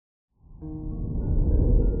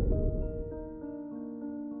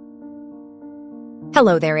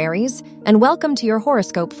Hello there, Aries, and welcome to your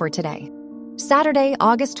horoscope for today, Saturday,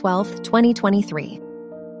 August 12th, 2023.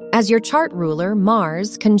 As your chart ruler,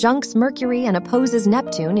 Mars, conjuncts Mercury and opposes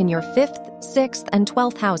Neptune in your 5th, 6th, and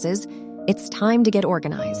 12th houses, it's time to get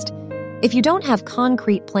organized. If you don't have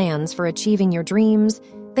concrete plans for achieving your dreams,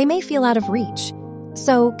 they may feel out of reach.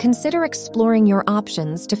 So consider exploring your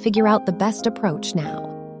options to figure out the best approach now.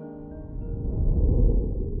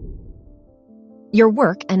 Your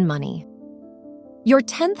work and money. Your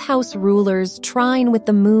 10th house ruler's trine with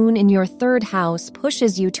the moon in your 3rd house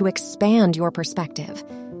pushes you to expand your perspective.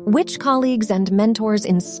 Which colleagues and mentors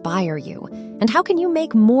inspire you, and how can you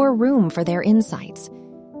make more room for their insights?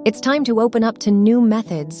 It's time to open up to new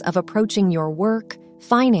methods of approaching your work,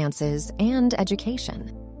 finances, and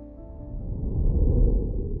education.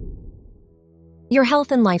 Your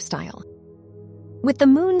health and lifestyle. With the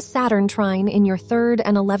Moon-Saturn trine in your 3rd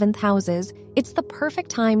and 11th houses, it's the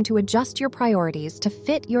perfect time to adjust your priorities to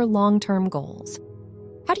fit your long-term goals.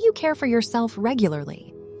 How do you care for yourself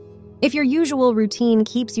regularly? If your usual routine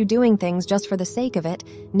keeps you doing things just for the sake of it,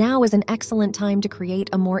 now is an excellent time to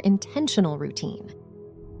create a more intentional routine.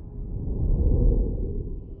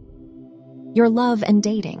 Your love and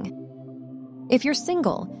dating. If you're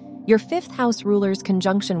single, your 5th house ruler's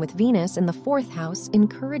conjunction with Venus in the 4th house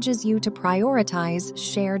encourages you to prioritize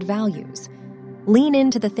shared values. Lean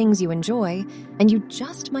into the things you enjoy, and you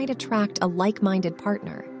just might attract a like-minded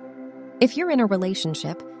partner. If you're in a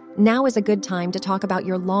relationship, now is a good time to talk about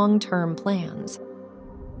your long-term plans.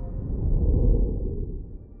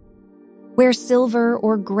 Wear silver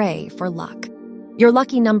or gray for luck. Your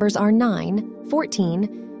lucky numbers are 9,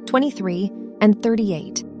 14, 23, and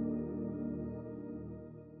 38.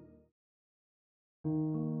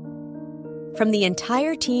 From the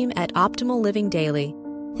entire team at Optimal Living Daily,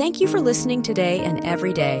 thank you for listening today and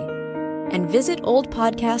every day. And visit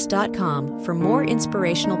oldpodcast.com for more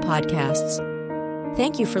inspirational podcasts.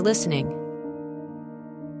 Thank you for listening.